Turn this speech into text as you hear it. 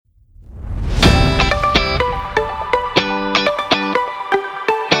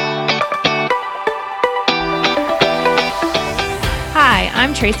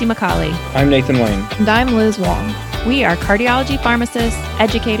Tracy McCauley. I'm Nathan Wayne. And I'm Liz Wong. We are cardiology pharmacists,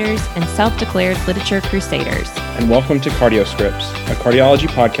 educators, and self-declared literature crusaders. And welcome to CardioScripts, a cardiology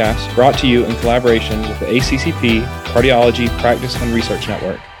podcast brought to you in collaboration with the ACCP Cardiology Practice and Research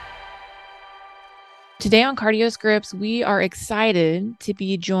Network. Today on CardioScripts, we are excited to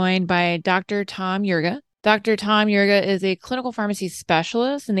be joined by Dr. Tom Yerga. Dr. Tom Yerga is a clinical pharmacy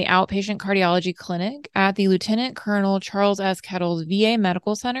specialist in the outpatient cardiology clinic at the Lieutenant Colonel Charles S. Kettles VA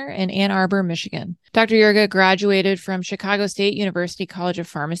Medical Center in Ann Arbor, Michigan. Dr. Yerga graduated from Chicago State University College of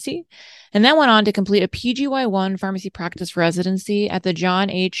Pharmacy and then went on to complete a PGY1 pharmacy practice residency at the John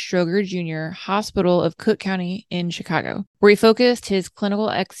H. Stroger Jr. Hospital of Cook County in Chicago, where he focused his clinical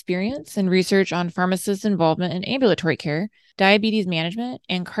experience and research on pharmacist involvement in ambulatory care, diabetes management,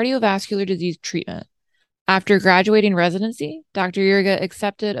 and cardiovascular disease treatment. After graduating residency, Dr. Yerga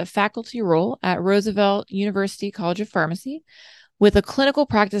accepted a faculty role at Roosevelt University College of Pharmacy with a clinical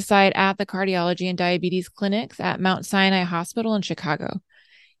practice site at the cardiology and diabetes clinics at Mount Sinai Hospital in Chicago.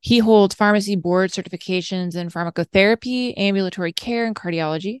 He holds pharmacy board certifications in pharmacotherapy, ambulatory care, and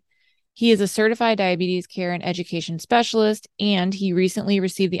cardiology. He is a certified diabetes care and education specialist, and he recently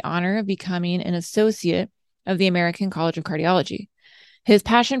received the honor of becoming an associate of the American College of Cardiology. His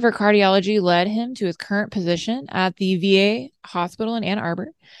passion for cardiology led him to his current position at the VA hospital in Ann Arbor,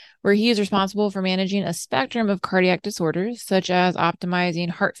 where he is responsible for managing a spectrum of cardiac disorders, such as optimizing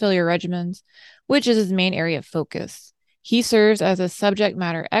heart failure regimens, which is his main area of focus. He serves as a subject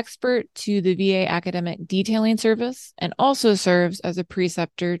matter expert to the VA Academic Detailing Service and also serves as a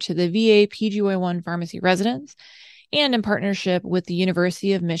preceptor to the VA PGY1 pharmacy residents and in partnership with the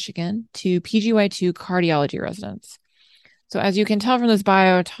University of Michigan to PGY2 cardiology residents. So as you can tell from this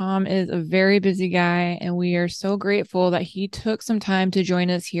bio, Tom is a very busy guy, and we are so grateful that he took some time to join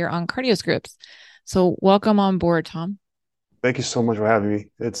us here on CardioScripts. So welcome on board, Tom. Thank you so much for having me.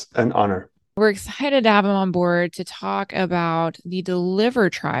 It's an honor. We're excited to have him on board to talk about the DELIVER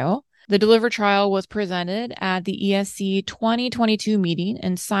trial. The DELIVER trial was presented at the ESC 2022 meeting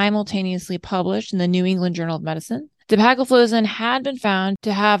and simultaneously published in the New England Journal of Medicine. Dapagliflozin had been found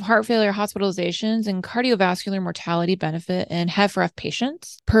to have heart failure hospitalizations and cardiovascular mortality benefit in HFrEF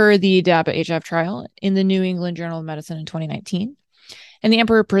patients per the DAPA-HF trial in the New England Journal of Medicine in 2019. And the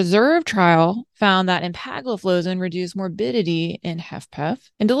Emperor Preserve trial found that empagliflozin reduced morbidity in HFpEF.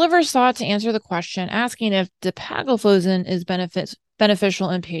 And DELIVER sought to answer the question asking if dapagliflozin is beneficial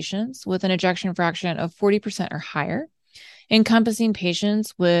in patients with an ejection fraction of 40% or higher, encompassing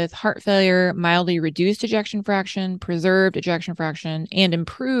patients with heart failure, mildly reduced ejection fraction, preserved ejection fraction, and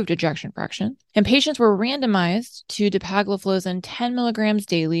improved ejection fraction. And patients were randomized to dapagliflozin 10 milligrams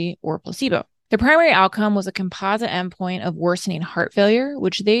daily or placebo. The primary outcome was a composite endpoint of worsening heart failure,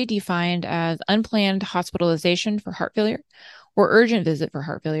 which they defined as unplanned hospitalization for heart failure or urgent visit for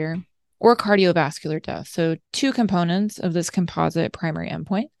heart failure or cardiovascular death. So two components of this composite primary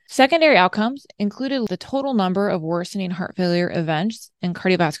endpoint. Secondary outcomes included the total number of worsening heart failure events and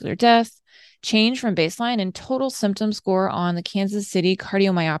cardiovascular deaths, change from baseline and total symptom score on the Kansas City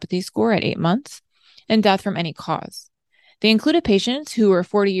cardiomyopathy score at 8 months, and death from any cause. They included patients who were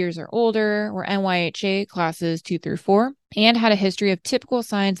 40 years or older, were NYHA classes 2 through 4, and had a history of typical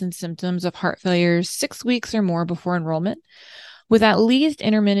signs and symptoms of heart failure 6 weeks or more before enrollment, with at least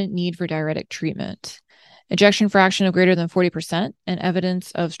intermittent need for diuretic treatment. Ejection fraction of greater than 40% and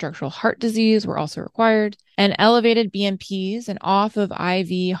evidence of structural heart disease were also required, and elevated BNPs and off of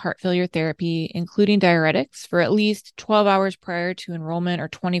IV heart failure therapy, including diuretics, for at least 12 hours prior to enrollment or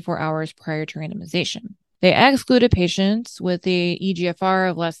 24 hours prior to randomization. They excluded patients with a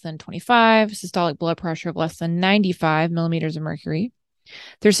eGFR of less than 25, systolic blood pressure of less than 95 millimeters of mercury.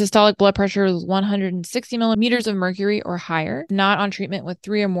 Their systolic blood pressure was 160 millimeters of mercury or higher, not on treatment with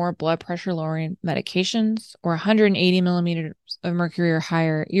 3 or more blood pressure lowering medications, or 180 millimeters of mercury or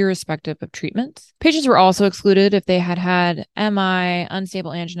higher, irrespective of treatments. Patients were also excluded if they had had MI,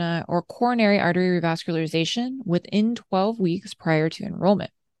 unstable angina, or coronary artery revascularization within 12 weeks prior to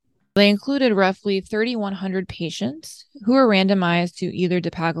enrollment. They included roughly 3,100 patients who were randomized to either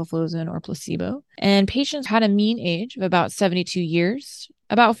dapagliflozin or placebo, and patients had a mean age of about 72 years.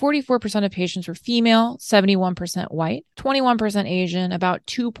 About 44% of patients were female, 71% white, 21% Asian, about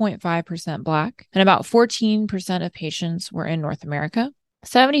 2.5% Black, and about 14% of patients were in North America.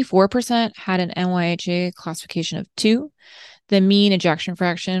 74% had an NYHA classification of 2. The mean ejection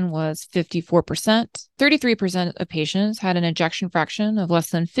fraction was 54%. 33% of patients had an ejection fraction of less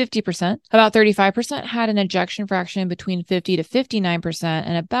than 50%. About 35% had an ejection fraction between 50 to 59%,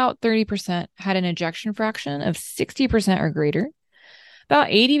 and about 30% had an ejection fraction of 60% or greater. About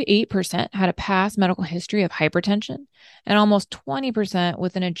 88% had a past medical history of hypertension, and almost 20%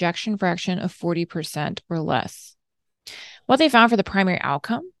 with an ejection fraction of 40% or less. What they found for the primary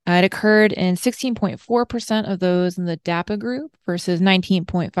outcome, it occurred in 16.4% of those in the DAPA group versus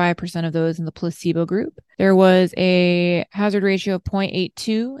 19.5% of those in the placebo group. There was a hazard ratio of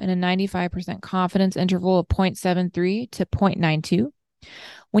 0.82 and a 95% confidence interval of 0.73 to 0.92.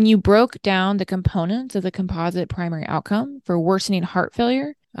 When you broke down the components of the composite primary outcome for worsening heart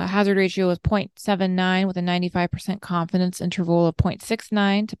failure, a hazard ratio was 0.79 with a 95% confidence interval of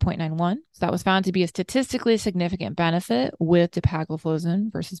 0.69 to 0.91. So that was found to be a statistically significant benefit with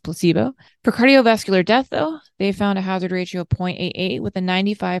dapagliflozin versus placebo. For cardiovascular death, though, they found a hazard ratio of 0.88 with a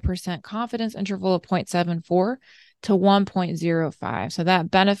 95% confidence interval of 0.74 to 1.05. So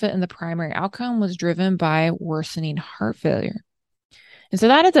that benefit in the primary outcome was driven by worsening heart failure. And so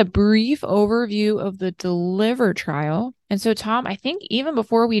that is a brief overview of the DELIVER trial. And so, Tom, I think even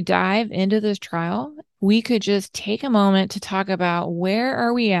before we dive into this trial, we could just take a moment to talk about where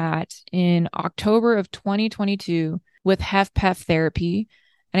are we at in October of 2022 with HFpEF therapy.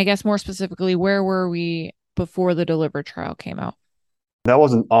 And I guess more specifically, where were we before the DELIVER trial came out? That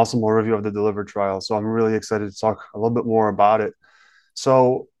was an awesome overview of the DELIVER trial. So I'm really excited to talk a little bit more about it.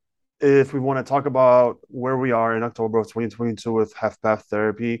 So if we want to talk about where we are in October of 2022 with HFpEF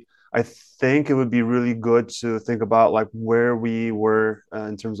therapy, I think it would be really good to think about like where we were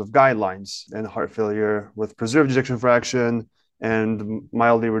in terms of guidelines in heart failure with preserved ejection fraction and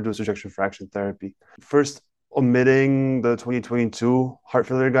mildly reduced ejection fraction therapy. First, omitting the 2022 heart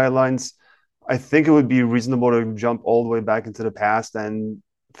failure guidelines, I think it would be reasonable to jump all the way back into the past and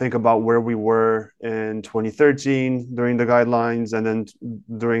think about where we were in 2013 during the guidelines and then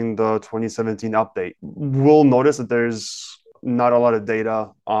during the 2017 update. We'll notice that there's not a lot of data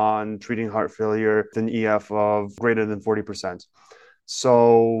on treating heart failure with an EF of greater than 40%.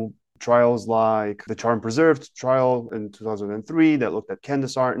 So trials like the CHARM Preserved trial in 2003 that looked at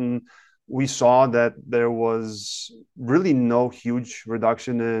candesartan, we saw that there was really no huge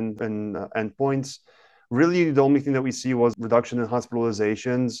reduction in endpoints. Really, the only thing that we see was reduction in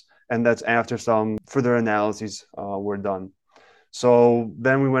hospitalizations, and that's after some further analyses were done. So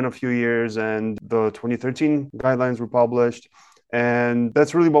then we went a few years and the 2013 guidelines were published, and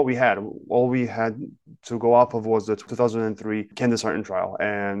that's really what we had. All we had to go off of was the 2003 candesartan trial.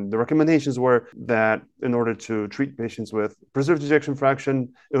 And the recommendations were that in order to treat patients with preserved ejection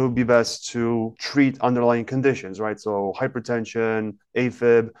fraction, it would be best to treat underlying conditions, right? So hypertension,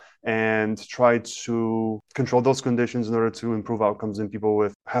 AFib, and try to control those conditions in order to improve outcomes in people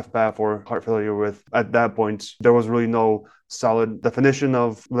with HFpEF or heart failure with, at that point, there was really no solid definition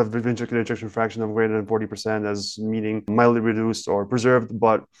of left ventricular ejection fraction of greater than 40% as meaning mildly reduced or preserved,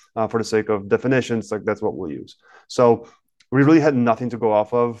 but for the sake of definitions, like that's what we'll use. So we really had nothing to go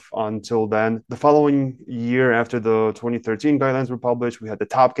off of until then. The following year after the 2013 guidelines were published, we had the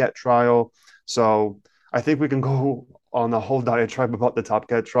TOPCAT trial. So I think we can go on a whole diatribe about the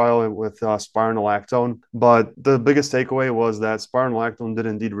TOPCAT trial with spironolactone. But the biggest takeaway was that spironolactone did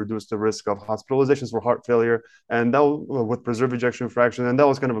indeed reduce the risk of hospitalizations for heart failure, and that with preserved ejection fraction, and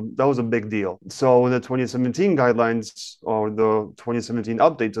that was a big deal. So in the 2017 guidelines or the 2017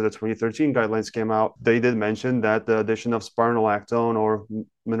 update to the 2013 guidelines came out, they did mention that the addition of spironolactone or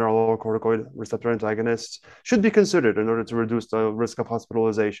mineralocorticoid receptor antagonists should be considered in order to reduce the risk of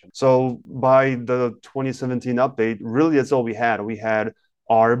hospitalization. So by the 2017 update, really that's all we had. We had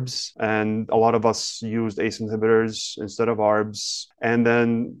ARBs, and a lot of us used ACE inhibitors instead of ARBs, and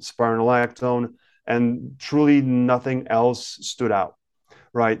then spironolactone, and truly nothing else stood out.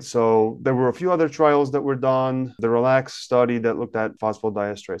 Right. So there were a few other trials that were done. The RELAX study that looked at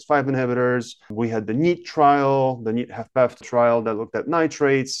phosphodiesterase 5 inhibitors. We had the NEAT trial, the NEAT HFpEF trial that looked at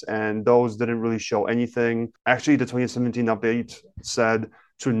nitrates, and those didn't really show anything. Actually, the 2017 update said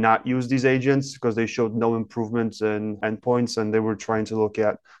to not use these agents because they showed no improvements in endpoints, and they were trying to look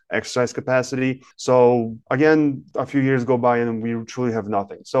at exercise capacity. So again, a few years go by and we truly have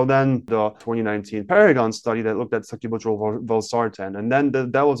nothing. So then the 2019 Paragon study that looked at sacubitril valsartan, and then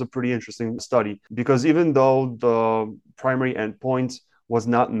that was a pretty interesting study because even though the primary endpoint was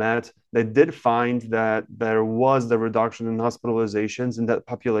not met, they did find that there was the reduction in hospitalizations in that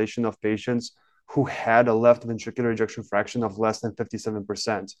population of patients who had a left ventricular ejection fraction of less than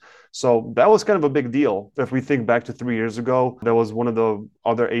 57%. So that was kind of a big deal. If we think back to 3 years ago, that was one of the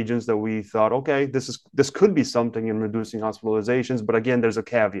other agents that we thought, okay, this could be something in reducing hospitalizations. But again, there's a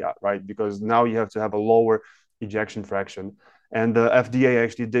caveat, right? Because now you have to have a lower ejection fraction. And the FDA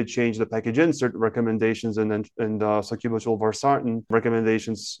actually did change the package insert recommendations and the sacubitril valsartan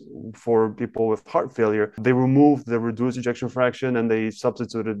recommendations for people with heart failure. They removed the reduced ejection fraction and they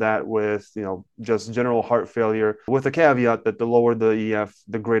substituted that with, just general heart failure, with a caveat that the lower the EF,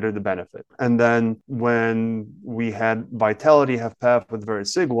 the greater the benefit. And then when we had Vitality HFpEF with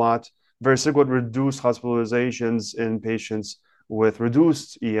vericiguat reduced hospitalizations in patients with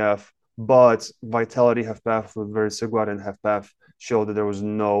reduced EF, but Vitality HFpEF with vericiguat and HFpEF showed that there was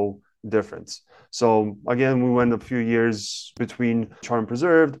no difference. So again, we went a few years between CHARM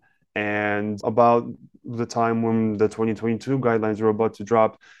Preserved and about the time when the 2022 guidelines were about to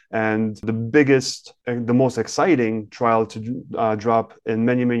drop. And the biggest, the most exciting trial to drop in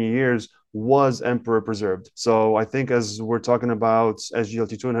many, many years was Emperor Preserved. So I think as we're talking about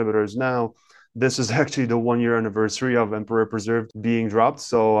SGLT2 inhibitors now, this is actually the 1-year anniversary of Emperor Preserved being dropped.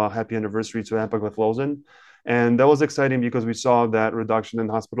 So happy anniversary to empagliflozin. And that was exciting because we saw that reduction in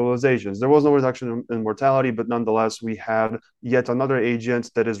hospitalizations. There was no reduction in mortality, but nonetheless, we had yet another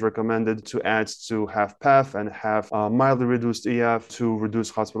agent that is recommended to add to HFpEF and have mildly reduced EF to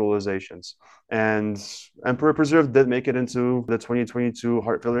reduce hospitalizations. And Emperor Preserved did make it into the 2022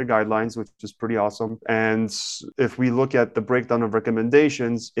 heart failure guidelines, which is pretty awesome. And if we look at the breakdown of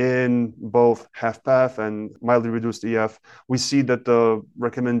recommendations in both HFpEF and mildly reduced EF, we see that the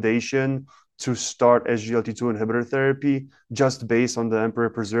recommendation to start SGLT2 inhibitor therapy just based on the Emperor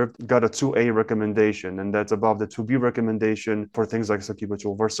Preserved got a 2A recommendation, and that's above the 2B recommendation for things like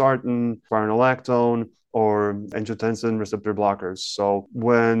sacubitril valsartan, spironolactone, or angiotensin receptor blockers. So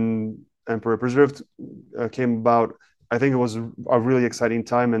when Emperor Preserved came about, I think it was a really exciting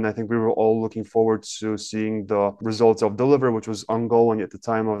time, and I think we were all looking forward to seeing the results of DELIVER, which was ongoing at the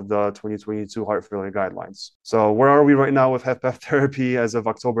time of the 2022 heart failure guidelines. So where are we right now with HFpEF therapy as of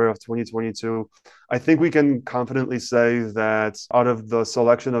October of 2022? I think we can confidently say that out of the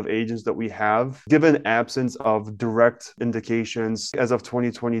selection of agents that we have, given absence of direct indications as of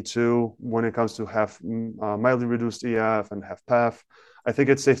 2022, when it comes to mildly reduced EF and HFpEF, I think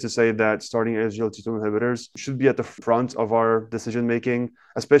it's safe to say that starting SGLT2 inhibitors should be at the front of our decision making,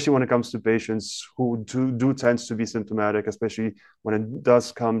 especially when it comes to patients who do tend to be symptomatic, especially when it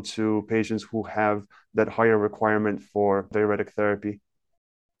does come to patients who have that higher requirement for diuretic therapy.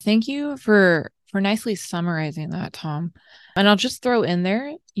 Thank you for nicely summarizing that, Tom. And I'll just throw in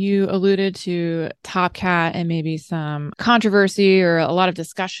there, you alluded to TopCat and maybe some controversy or a lot of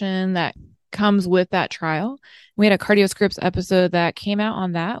discussion that comes with that trial. We had a CardioScripts episode that came out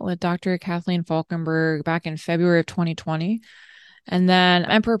on that with Dr. Kathleen Falkenberg back in February of 2020. And then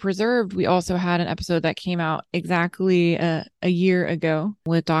Emperor Preserved, we also had an episode that came out exactly a year ago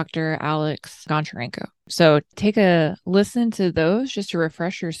with Dr. Alex Goncharenko. So take a listen to those just to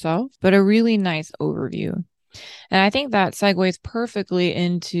refresh yourself, but a really nice overview. And I think that segues perfectly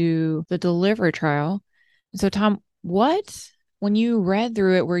into the DELIVER trial. So Tom, when you read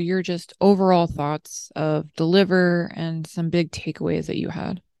through it, were your just overall thoughts of DELIVER and some big takeaways that you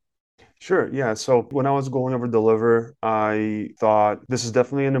had? Sure. Yeah. So when I was going over DELIVER, I thought this is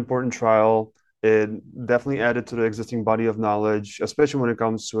definitely an important trial. It definitely added to the existing body of knowledge, especially when it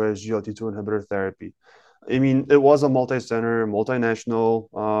comes to SGLT2 inhibitor therapy. I mean, it was a multi-center,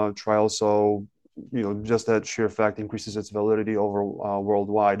 multinational trial, so just that sheer fact increases its validity over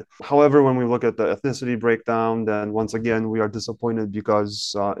worldwide. However, when we look at the ethnicity breakdown, then once again, we are disappointed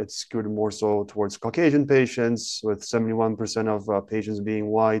because it's skewed more so towards Caucasian patients, with 71% of patients being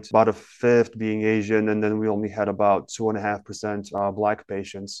white, about a fifth being Asian, and then we only had about 2.5% Black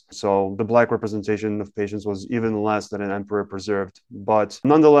patients. So the Black representation of patients was even less than in Emperor Preserved. But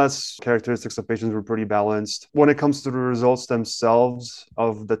nonetheless, characteristics of patients were pretty balanced. When it comes to the results themselves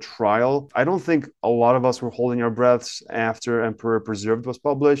of the trial, I don't think a lot of us were holding our breaths after Emperor Preserved was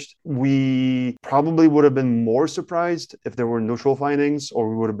published. We probably would have been more surprised if there were neutral findings, or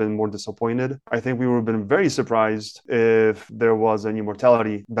we would have been more disappointed. I think we would have been very surprised if there was any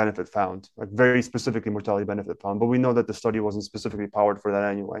mortality benefit found, like very specifically mortality benefit found. But we know that the study wasn't specifically powered for that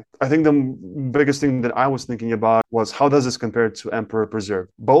anyway. I think the biggest thing that I was thinking about was, how does this compare to Emperor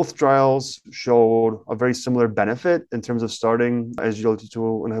Preserved? Both trials showed a very similar benefit in terms of starting SGLT2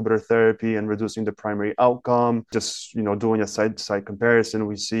 inhibitor therapy and reducing the primary outcome. Just doing a side-to-side comparison,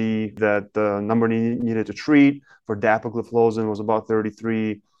 we see that the number needed to treat for dapagliflozin was about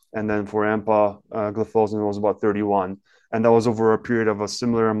 33, and then for empagliflozin was about 31. And that was over a period of a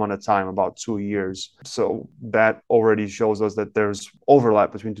similar amount of time, about 2 years. So that already shows us that there's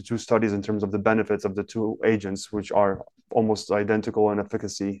overlap between the two studies in terms of the benefits of the two agents, which are almost identical in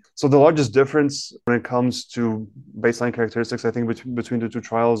efficacy. So the largest difference when it comes to baseline characteristics, I think, between the two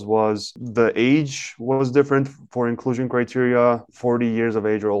trials was the age was different for inclusion criteria, 40 years of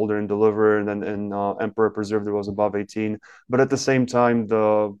age or older in Deliver, and then in Emperor Preserved, it was above 18. But at the same time,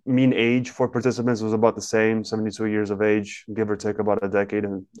 the mean age for participants was about the same, 72 years of age, give or take about a decade.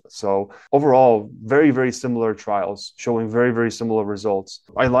 And so overall, very, very similar trials showing very, very similar results.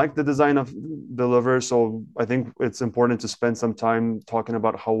 I like the design of Deliver, so I think it's important to spend some time talking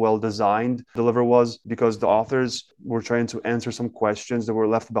about how well designed Deliver was, because the authors were trying to answer some questions that were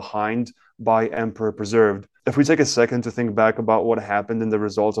left behind by Emperor Preserved. If we take a second to think back about what happened in the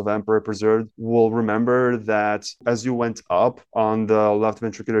results of Emperor Preserved, we'll remember that as you went up on the left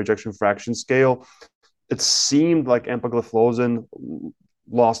ventricular ejection fraction scale, it seemed like empagliflozin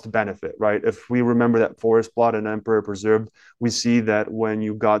lost benefit, right? If we remember that forest plot in Emperor Preserved, we see that when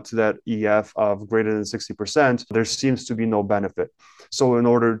you got to that EF of greater than 60%, there seems to be no benefit. So in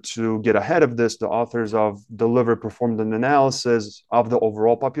order to get ahead of this, the authors of Deliver performed an analysis of the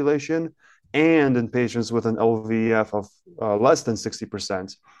overall population and in patients with an LVEF of less than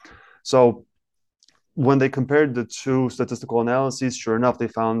 60%. So when they compared the two statistical analyses, sure enough, they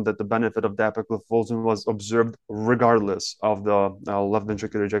found that the benefit of dapagliflozin was observed regardless of the left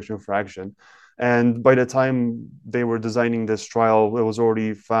ventricular ejection fraction. And by the time they were designing this trial, it was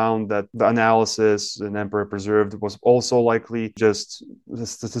already found that the analysis in Emperor Preserved was also likely just the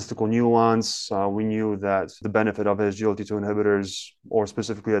statistical nuance. We knew that the benefit of SGLT2 inhibitors, or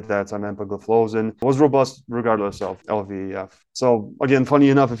specifically at that time empagliflozin, was robust regardless of LVEF. So again, funny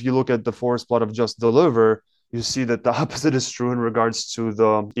enough, if you look at the forest plot of just Deliver, you see that the opposite is true in regards to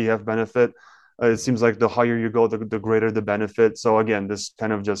the EF benefit. It seems like the higher you go, the greater the benefit. So again, this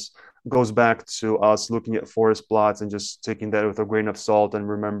kind of just goes back to us looking at forest plots and just taking that with a grain of salt and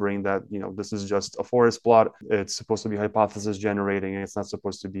remembering that, this is just a forest plot. It's supposed to be hypothesis generating, and it's not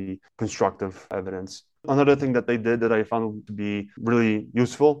supposed to be constructive evidence. Another thing that they did that I found to be really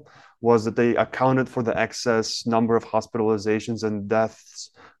useful was that they accounted for the excess number of hospitalizations and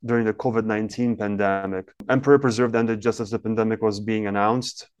deaths during the COVID-19 pandemic. Emperor Preserved ended just as the pandemic was being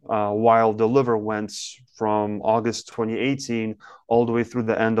announced, while Deliver went from August 2018 all the way through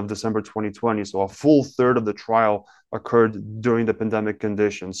the end of December 2020. So a full third of the trial occurred during the pandemic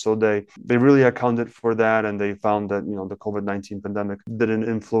conditions. So they really accounted for that, and they found that the COVID-19 pandemic didn't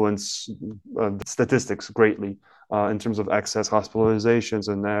influence the statistics greatly in terms of excess hospitalizations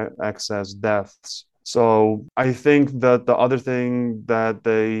and excess deaths. So I think that the other thing that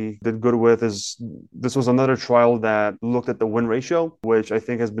they did good with is this was another trial that looked at the win ratio, which I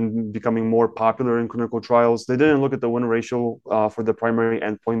think has been becoming more popular in clinical trials. They didn't look at the win ratio for the primary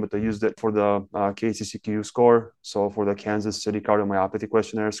endpoint, but they used it for the KCCQ score, so for the Kansas City Cardiomyopathy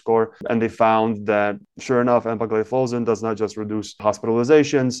Questionnaire score. And they found that, sure enough, empagliflozin does not just reduce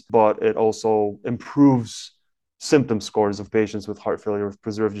hospitalizations, but it also improves symptom scores of patients with heart failure with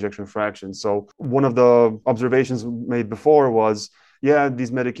preserved ejection fraction. So one of the observations made before was,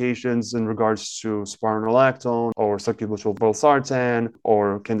 these medications in regards to spironolactone or sacubitril valsartan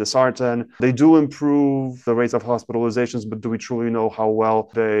or candesartan, they do improve the rates of hospitalizations, but do we truly know how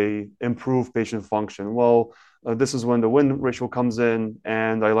well they improve patient function? Well, this is when the win ratio comes in,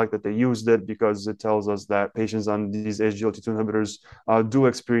 and I like that they used it because it tells us that patients on these SGLT2 inhibitors do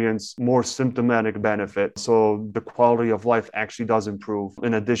experience more symptomatic benefit. So the quality of life actually does improve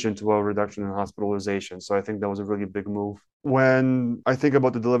in addition to a reduction in hospitalization. So I think that was a really big move. When I think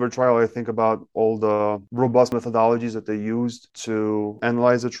about the Deliver trial, I think about all the robust methodologies that they used to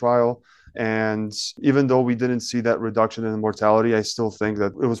analyze the trial. And even though we didn't see that reduction in mortality, I still think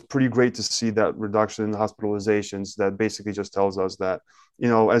that it was pretty great to see that reduction in hospitalizations. That basically just tells us that,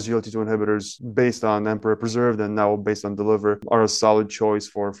 SGLT2 inhibitors based on Emperor Preserved and now based on Deliver are a solid choice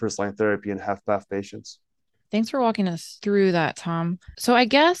for first-line therapy in HFpEF patients. Thanks for walking us through that, Tom. So I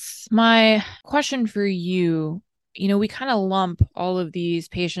guess my question for you, we kind of lump all of these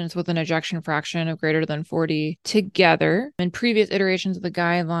patients with an ejection fraction of greater than 40 together. In previous iterations of the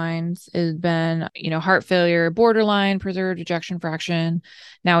guidelines, it has been, heart failure, borderline preserved ejection fraction.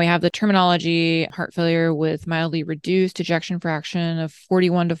 Now we have the terminology heart failure with mildly reduced ejection fraction of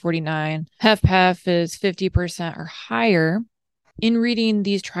 41 to 49. HFpEF is 50% or higher. In reading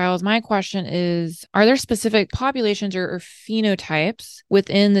these trials, my question is, are there specific populations or phenotypes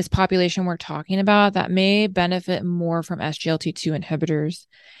within this population we're talking about that may benefit more from SGLT2 inhibitors?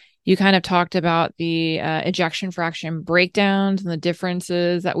 You kind of talked about the ejection fraction breakdowns and the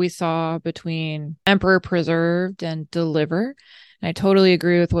differences that we saw between emperor preserved and deliver. And I totally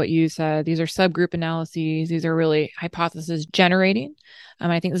agree with what you said. These are subgroup analyses. These are really hypothesis generating.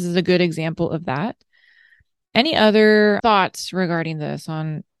 I think this is a good example of that. Any other thoughts regarding this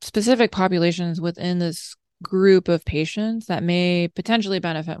on specific populations within this group of patients that may potentially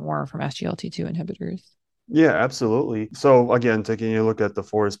benefit more from SGLT2 inhibitors? Yeah, absolutely. So again, taking a look at the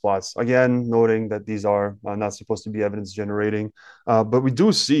forest plots, again, noting that these are not supposed to be evidence generating, but we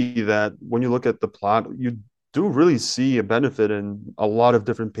do see that when you look at the plot, you do really see a benefit in a lot of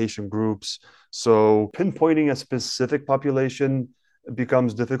different patient groups. So pinpointing a specific population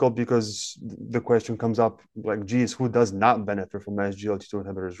becomes difficult because the question comes up like, geez, who does not benefit from SGLT2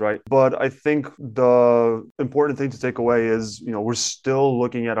 inhibitors, right? But I think the important thing to take away is, we're still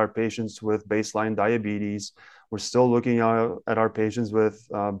looking at our patients with baseline diabetes. We're still looking at our patients with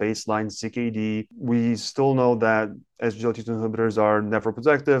baseline CKD. We still know that SGLT2 inhibitors are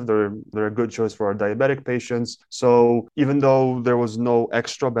nephroprotective. They're a good choice for our diabetic patients. So even though there was no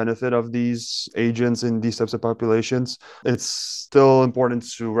extra benefit of these agents in these types of populations, it's still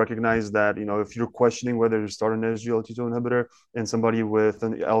important to recognize that, if you're questioning whether to start an SGLT2 inhibitor in somebody with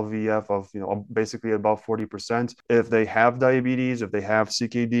an LVEF of, basically above 40%, if they have diabetes, if they have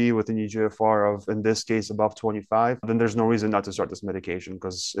CKD with an eGFR of, in this case, above 25, then there's no reason not to start this medication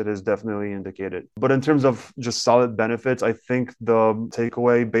because it is definitely indicated. But in terms of just solid benefits, I think the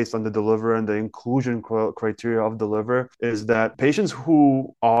takeaway based on the deliver and the inclusion criteria of deliver is that patients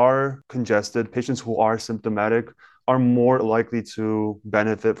who are congested, patients who are symptomatic, are more likely to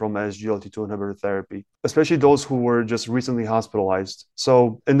benefit from SGLT2 inhibitor therapy, especially those who were just recently hospitalized.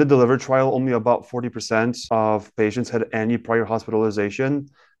 So in the deliver trial, only about 40% of patients had any prior hospitalization.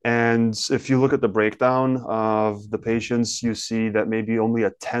 And if you look at the breakdown of the patients, you see that maybe only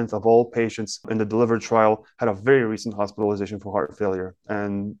a tenth of all patients in the deliver trial had a very recent hospitalization for heart failure.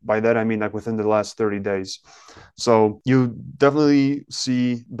 And by that, I mean like within the last 30 days. So you definitely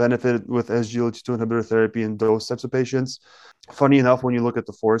see benefit with SGLT2 inhibitor therapy in those types of patients. Funny enough, when you look at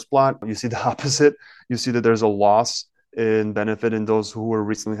the forest plot, you see the opposite. You see that there's a loss in benefit in those who were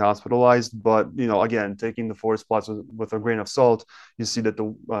recently hospitalized. But, again, taking the forest plots with a grain of salt, you see that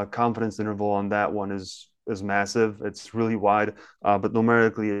the confidence interval on that one is massive. It's really wide, but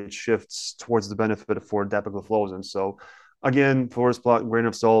numerically it shifts towards the benefit for dapagliflozin. So again, forest plot, grain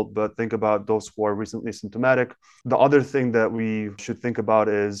of salt, but think about those who are recently symptomatic. The other thing that we should think about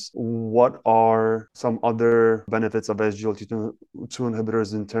is what are some other benefits of SGLT2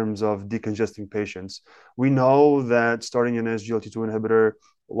 inhibitors in terms of decongesting patients. We know that starting an SGLT2 inhibitor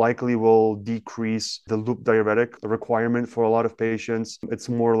likely will decrease the loop diuretic requirement for a lot of patients. It's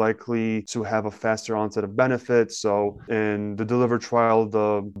more likely to have a faster onset of benefit. So in the deliver trial,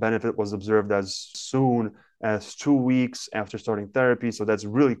 the benefit was observed as soon as 2 weeks after starting therapy. So that's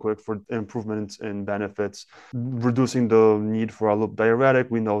really quick for improvement in benefits. Reducing the need for a loop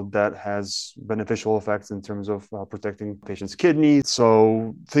diuretic, we know that has beneficial effects in terms of protecting patients' kidneys.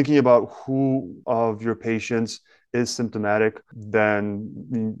 So thinking about who of your patients is symptomatic,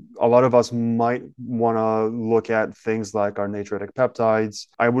 then a lot of us might want to look at things like our natriuretic peptides.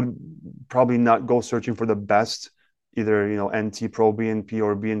 I would probably not go searching for the best, either NT-proBNP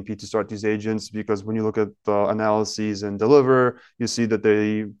or BNP to start these agents, because when you look at the analyses and deliver, you see that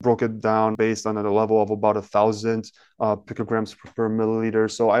they broke it down based on a level of about 1,000 picograms per milliliter.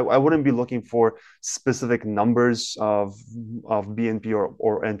 So I wouldn't be looking for specific numbers of BNP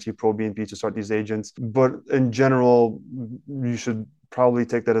or NT-proBNP to start these agents. But in general, you should probably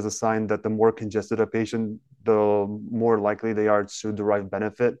take that as a sign that the more congested a patient, the more likely they are to derive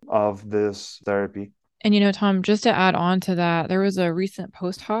benefit of this therapy. And Tom, just to add on to that, there was a recent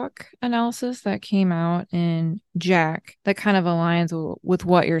post hoc analysis that came out in JACC that kind of aligns with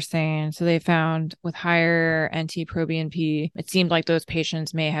what you're saying. So they found with higher NT-proBNP, it seemed like those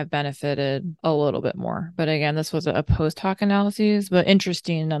patients may have benefited a little bit more. But again, this was a post hoc analysis, but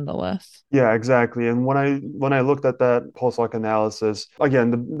interesting nonetheless. Yeah, exactly. And when I looked at that post hoc analysis,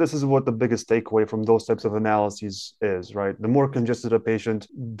 again, this is what the biggest takeaway from those types of analyses is, right? The more congested a patient,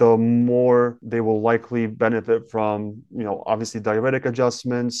 the more they will likely benefit from, obviously diuretic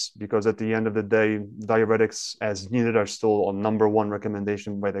adjustments, because at the end of the day, diuretics as needed are still a number one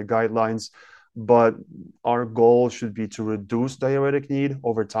recommendation by the guidelines. But our goal should be to reduce diuretic need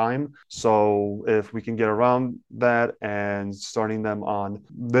over time. So if we can get around that and starting them on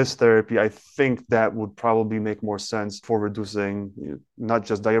this therapy, I think that would probably make more sense for reducing not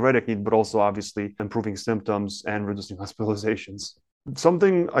just diuretic need, but also obviously improving symptoms and reducing hospitalizations.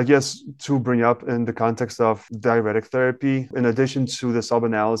 Something, I guess, to bring up in the context of diuretic therapy, in addition to the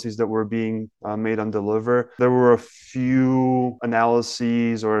sub-analyses that were being made on DELIVER, there were a few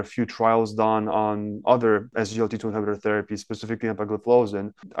analyses or a few trials done on other SGLT2 inhibitor therapies, specifically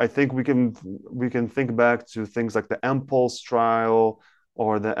empagliflozin. I think we can think back to things like the MPulse trial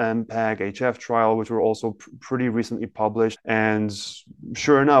or the MPAG-HF trial, which were also pretty recently published. And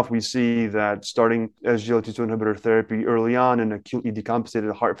sure enough, we see that starting SGLT2 inhibitor therapy early on in acutely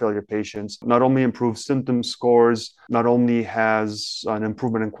decompensated heart failure patients not only improves symptom scores, not only has an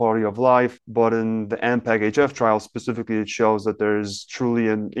improvement in quality of life, but in the MPAG-HF trial specifically, it shows that there's truly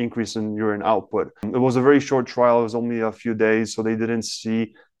an increase in urine output. It was a very short trial. It was only a few days, so they didn't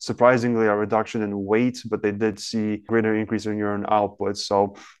see surprisingly a reduction in weight, but they did see greater increase in urine output.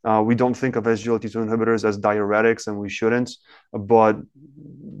 So we don't think of SGLT2 inhibitors as diuretics, and we shouldn't, but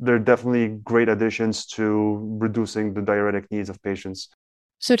they're definitely great additions to reducing the diuretic needs of patients.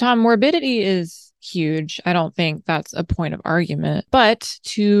 So, Tom, morbidity is huge. I don't think that's a point of argument. But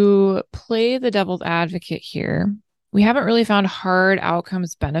to play the devil's advocate here, we haven't really found hard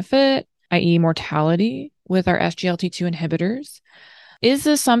outcomes benefit, i.e., mortality, with our SGLT2 inhibitors. Is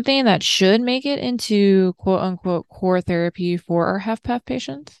this something that should make it into quote unquote core therapy for our HFpEF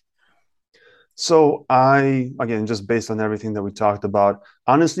patients? So again, just based on everything that we talked about,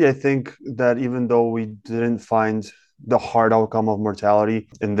 honestly, I think that even though we didn't find the hard outcome of mortality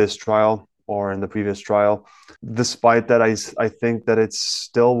in this trial or in the previous trial, despite that, I think that it's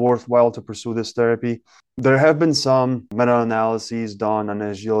still worthwhile to pursue this therapy. There have been some meta-analyses done on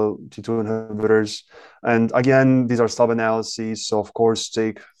SGLT2 inhibitors. And again, these are sub-analyses. So of course,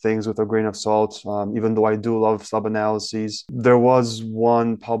 take things with a grain of salt, even though I do love sub-analyses. There was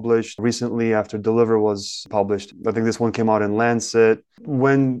one published recently after DELIVER was published. I think this one came out in Lancet.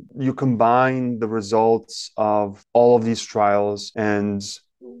 When you combine the results of all of these trials and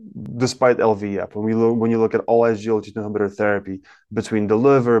despite LVEF, when you look at all SGLT2 inhibitor therapy between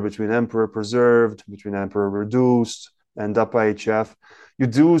DELIVER, between Emperor Preserved, between Emperor Reduced, and DAPA-HF, you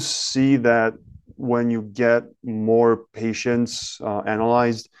do see that when you get more patients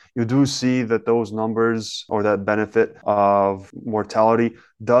analyzed, you do see that those numbers or that benefit of mortality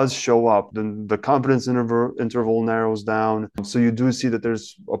does show up. The confidence interval narrows down. So you do see that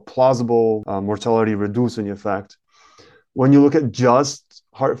there's a plausible mortality reducing effect. When you look at just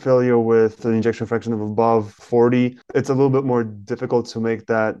heart failure with an ejection fraction of above 40, it's a little bit more difficult to make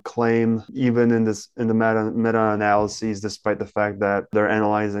that claim, even in the meta-analyses, despite the fact that they're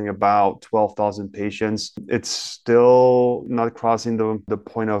analyzing about 12,000 patients. It's still not crossing the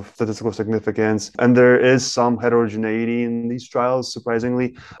point of statistical significance. And there is some heterogeneity in these trials,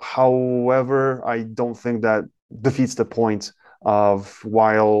 surprisingly. However, I don't think that defeats the point of,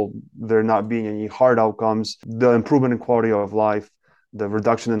 while there not being any hard outcomes, the improvement in quality of life, the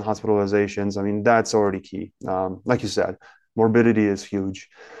reduction in hospitalizations, I mean, that's already key. Like you said, morbidity is huge.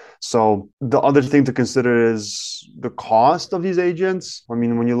 So the other thing to consider is the cost of these agents. I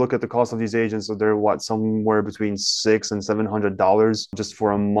mean, when you look at the cost of these agents, so they're somewhere between $600 and $700 just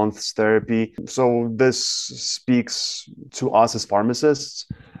for a month's therapy. So this speaks to us as pharmacists.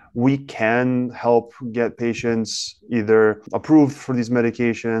 We can help get patients either approved for these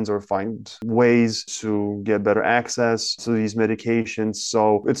medications or find ways to get better access to these medications.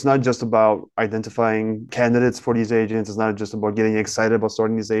 So it's not just about identifying candidates for these agents. It's not just about getting excited about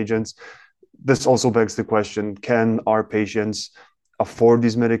starting these agents. This also begs the question, can our patients afford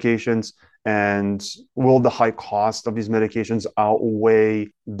these medications? And will the high cost of these medications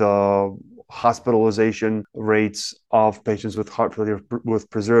outweigh the hospitalization rates of patients with heart failure with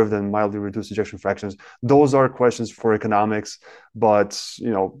preserved and mildly reduced ejection fractions? Those are questions for economics, but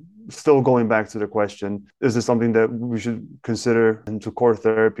still going back to the question, is this something that we should consider into core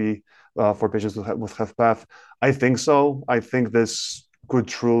therapy for patients with HFpEF? I think so. I think this could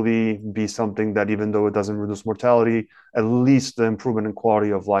truly be something that, even though it doesn't reduce mortality, at least the improvement in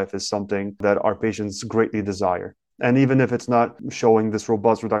quality of life is something that our patients greatly desire. And even if it's not showing this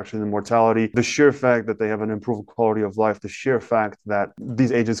robust reduction in mortality, the sheer fact that they have an improved quality of life, the sheer fact that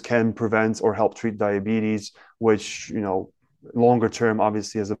these agents can prevent or help treat diabetes, which, longer term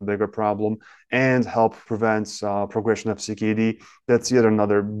obviously is a bigger problem, and help prevent progression of CKD, that's yet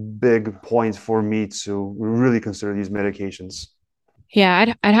another big point for me to really consider these medications.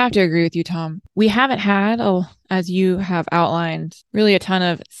 Yeah, I'd have to agree with you, Tom. We haven't had, as you have outlined, really a ton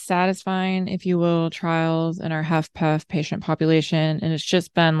of satisfying, if you will, trials in our HFpEF patient population. And it's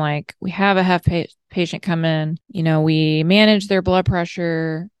just been like, we have a HFpEF patient come in, we manage their blood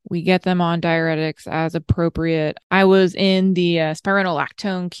pressure, We get them on diuretics as appropriate. I was in the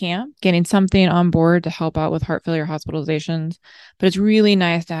spironolactone camp, getting something on board to help out with heart failure hospitalizations. But it's really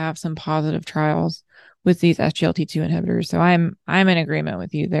nice to have some positive trials with these SGLT2 inhibitors. So I'm in agreement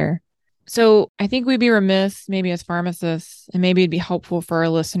with you there. So I think we'd be remiss, maybe as pharmacists, and maybe it'd be helpful for our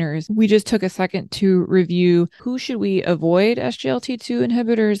listeners. We just took a second to review who should we avoid SGLT2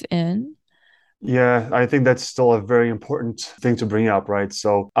 inhibitors in. Yeah, I think that's still a very important thing to bring up, right?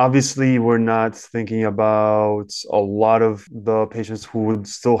 So obviously, we're not thinking about a lot of the patients who would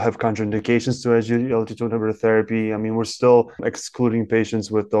still have contraindications to SGLT2 inhibitor therapy. I mean, we're still excluding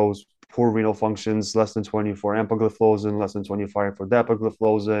patients with those poor renal functions, less than 20 for empagliflozin, less than 25 for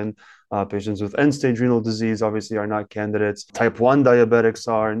dapagliflozin. Patients with end-stage renal disease obviously are not candidates. Type 1 diabetics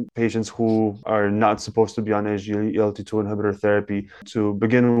are patients who are not supposed to be on SGLT2 inhibitor therapy. To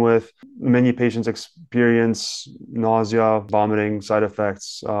begin with, many patients experience nausea, vomiting, side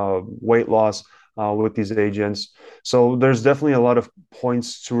effects, weight loss with these agents. So there's definitely a lot of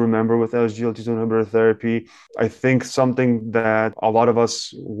points to remember with SGLT2 inhibitor therapy. I think something that a lot of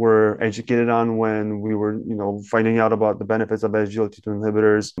us were educated on when we were, finding out about the benefits of SGLT2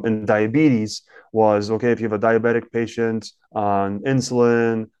 inhibitors in diabetes was, okay, if you have a diabetic patient on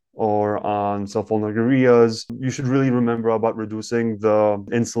insulin or on sulfonylureas, you should really remember about reducing the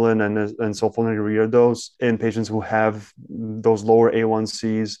insulin and sulfonylurea dose in patients who have those lower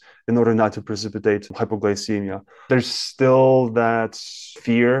A1Cs in order not to precipitate hypoglycemia. There's still that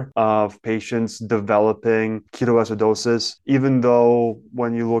fear of patients developing ketoacidosis, even though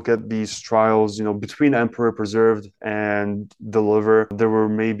when you look at these trials, between Emperor Preserved and Deliver, there were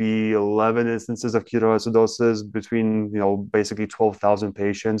maybe 11 instances of ketoacidosis between, basically 12,000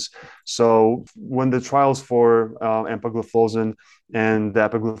 patients. So when the trials for empagliflozin and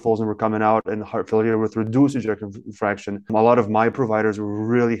dapagliflozin were coming out in heart failure with reduced ejection fraction, a lot of my providers were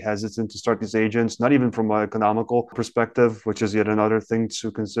really hesitant to start these agents, not even from an economical perspective, which is yet another thing to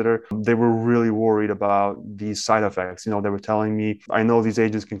consider. They were really worried about these side effects. They were telling me, I know these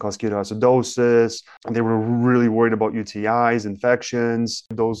agents can cause ketoacidosis. They were really worried about UTIs, infections.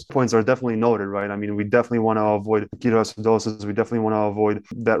 Those points are definitely noted, right? I mean, we definitely want to avoid ketoacidosis. We definitely want to avoid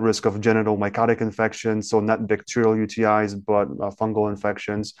that risk of genital mycotic infections. So not bacterial UTIs, but fungal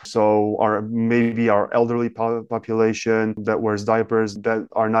infections. So maybe our elderly population that wears diapers that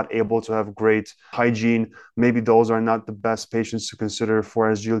are not able to have great hygiene, maybe those are not the best patients to consider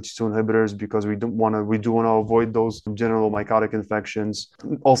for SGLT2 inhibitors because we do want to avoid those genital mycotic infections.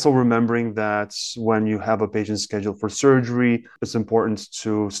 Also remembering that when you have a patient scheduled for surgery, it's important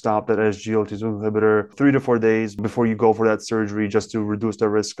to stop that SGLT2 inhibitor 3 to 4 days before you go for that surgery just to reduce the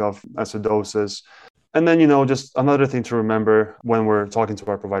risk of acidosis. And then, just another thing to remember when we're talking to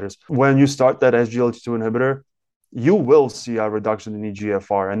our providers, when you start that SGLT2 inhibitor, you will see a reduction in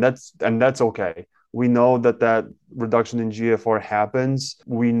eGFR, and that's okay. We know that reduction in GFR happens.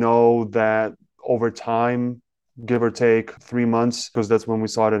 We know that over time, give or take 3 months, because that's when we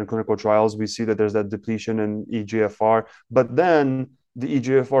saw it in clinical trials, we see that there's that depletion in eGFR. But then the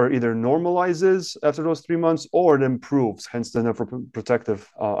eGFR either normalizes after those 3 months or it improves, hence the nephroprotective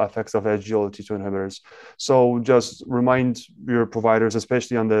effects of SGLT2 inhibitors. So just remind your providers,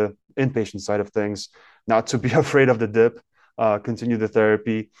 especially on the inpatient side of things, not to be afraid of the dip. Continue the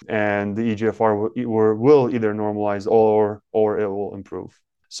therapy, and the eGFR will either normalize or it will improve.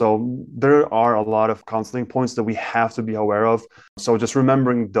 So there are a lot of counseling points that we have to be aware of. So just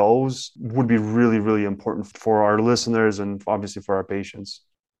remembering those would be really, really important for our listeners and obviously for our patients.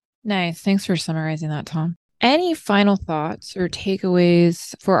 Nice. Thanks for summarizing that, Tom. Any final thoughts or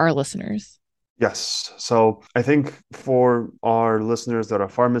takeaways for our listeners? Yes. So I think for our listeners that are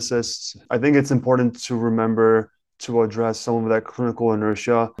pharmacists, I think it's important to remember to address some of that clinical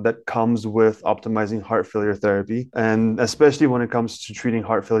inertia that comes with optimizing heart failure therapy, and especially when it comes to treating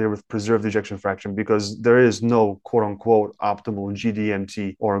heart failure with preserved ejection fraction, because there is no quote unquote optimal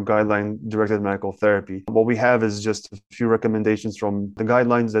GDMT or guideline directed medical therapy. What we have is just a few recommendations from the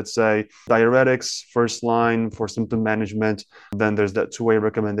guidelines that say diuretics first line for symptom management. Then there's that two-way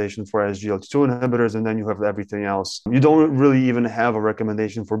recommendation for SGLT2 inhibitors, and then you have everything else. You don't really even have a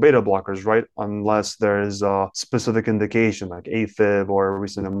recommendation for beta blockers, right? Unless there is a specific indication like AFib or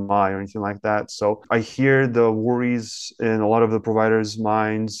recent MI or anything like that. So I hear the worries in a lot of the providers'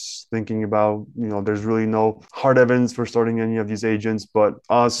 minds thinking about, there's really no hard evidence for starting any of these agents, but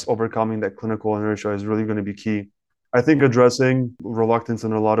us overcoming that clinical inertia is really going to be key. I think addressing reluctance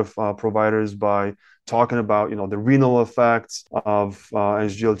in a lot of providers by talking about, the renal effects of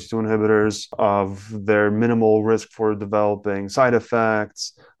SGLT2 inhibitors, of their minimal risk for developing side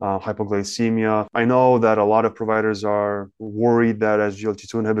effects, hypoglycemia. I know that a lot of providers are worried that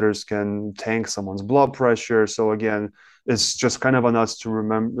SGLT2 inhibitors can tank someone's blood pressure. So again, it's just kind of on us to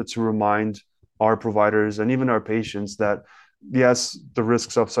remind our providers and even our patients that yes, the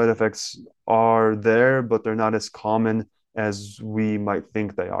risks of side effects are there, but they're not as common as we might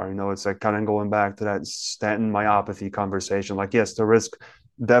think they are. It's like kind of going back to that statin myopathy conversation. Like, yes, the risk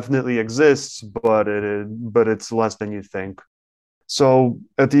definitely exists, but it's less than you think. So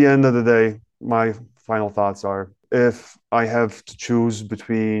at the end of the day, my final thoughts are, if I have to choose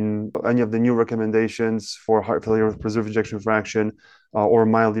between any of the new recommendations for heart failure with preserved ejection fraction or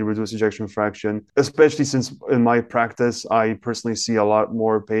mildly reduced ejection fraction, especially since in my practice, I personally see a lot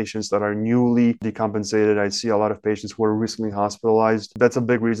more patients that are newly decompensated. I see a lot of patients who are recently hospitalized. That's a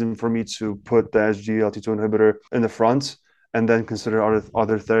big reason for me to put the SGLT2 inhibitor in the front and then consider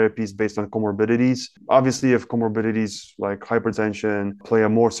other therapies based on comorbidities. Obviously, if comorbidities like hypertension play a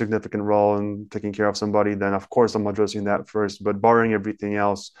more significant role in taking care of somebody, then of course I'm addressing that first. But barring everything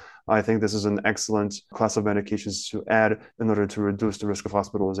else, I think this is an excellent class of medications to add in order to reduce the risk of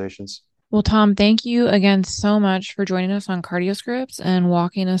hospitalizations. Well, Tom, thank you again so much for joining us on CardioScripts and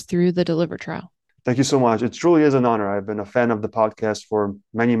walking us through the DELIVER trial. Thank you so much. It truly is an honor. I've been a fan of the podcast for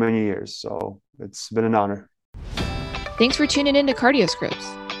many, many years, so it's been an honor. Thanks for tuning in to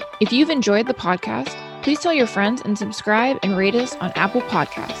CardioScripts. If you've enjoyed the podcast, please tell your friends and subscribe and rate us on Apple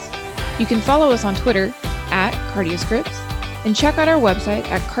Podcasts. You can follow us on Twitter at CardioScripts and check out our website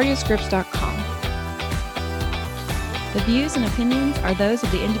at cardioscripts.com. The views and opinions are those of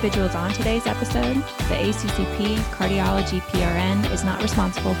the individuals on today's episode. The ACCP Cardiology PRN is not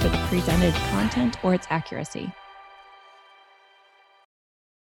responsible for the presented content or its accuracy.